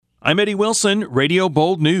I'm Eddie Wilson, Radio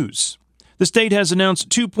Bold News. The state has announced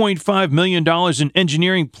 $2.5 million in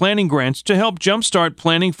engineering planning grants to help jumpstart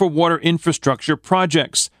planning for water infrastructure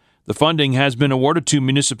projects. The funding has been awarded to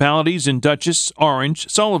municipalities in Dutchess, Orange,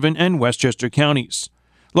 Sullivan, and Westchester counties.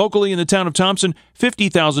 Locally in the town of Thompson,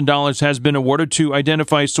 $50,000 has been awarded to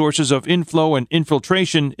identify sources of inflow and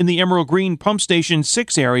infiltration in the Emerald Green Pump Station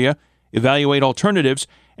 6 area, evaluate alternatives,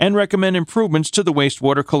 and recommend improvements to the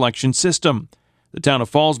wastewater collection system. The town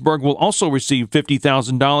of Fallsburg will also receive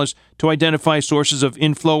 $50,000 to identify sources of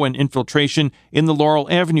inflow and infiltration in the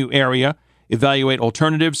Laurel Avenue area, evaluate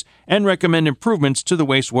alternatives, and recommend improvements to the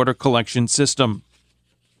wastewater collection system.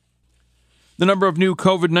 The number of new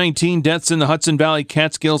COVID-19 deaths in the Hudson Valley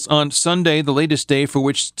Catskills on Sunday, the latest day for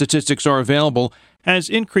which statistics are available, has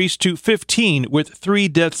increased to 15, with 3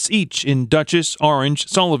 deaths each in Dutchess, Orange,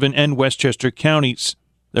 Sullivan, and Westchester counties.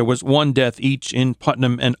 There was 1 death each in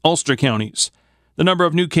Putnam and Ulster counties. The number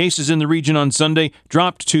of new cases in the region on Sunday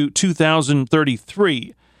dropped to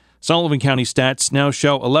 2,033. Sullivan County stats now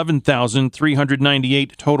show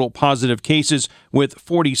 11,398 total positive cases, with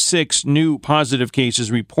 46 new positive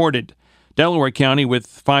cases reported. Delaware County with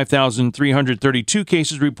 5,332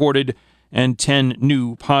 cases reported and 10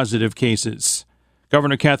 new positive cases.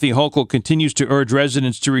 Governor Kathy Hochul continues to urge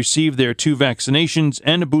residents to receive their 2 vaccinations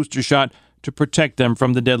and a booster shot to protect them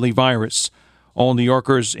from the deadly virus. All New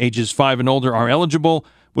Yorkers ages 5 and older are eligible,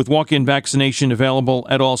 with walk-in vaccination available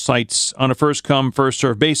at all sites on a first-come,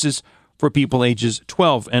 first-served basis for people ages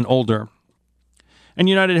 12 and older. And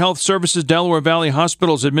United Health Services Delaware Valley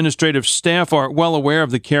Hospital's administrative staff are well aware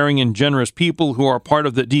of the caring and generous people who are part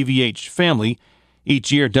of the DVH family. Each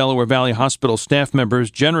year, Delaware Valley Hospital staff members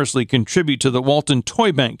generously contribute to the Walton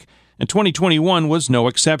Toy Bank, and 2021 was no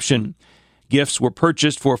exception. Gifts were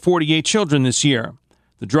purchased for 48 children this year.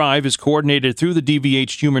 The drive is coordinated through the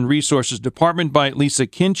DVH Human Resources Department by Lisa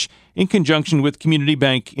Kinch in conjunction with Community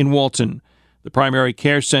Bank in Walton. The primary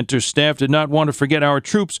care center staff did not want to forget our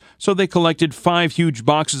troops, so they collected 5 huge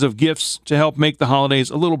boxes of gifts to help make the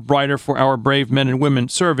holidays a little brighter for our brave men and women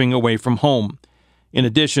serving away from home. In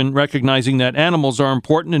addition, recognizing that animals are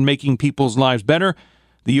important in making people's lives better,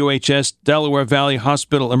 the UHS Delaware Valley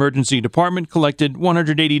Hospital Emergency Department collected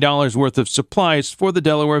 $180 worth of supplies for the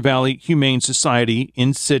Delaware Valley Humane Society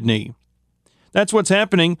in Sydney. That's what's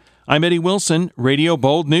happening. I'm Eddie Wilson, Radio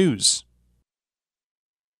Bold News.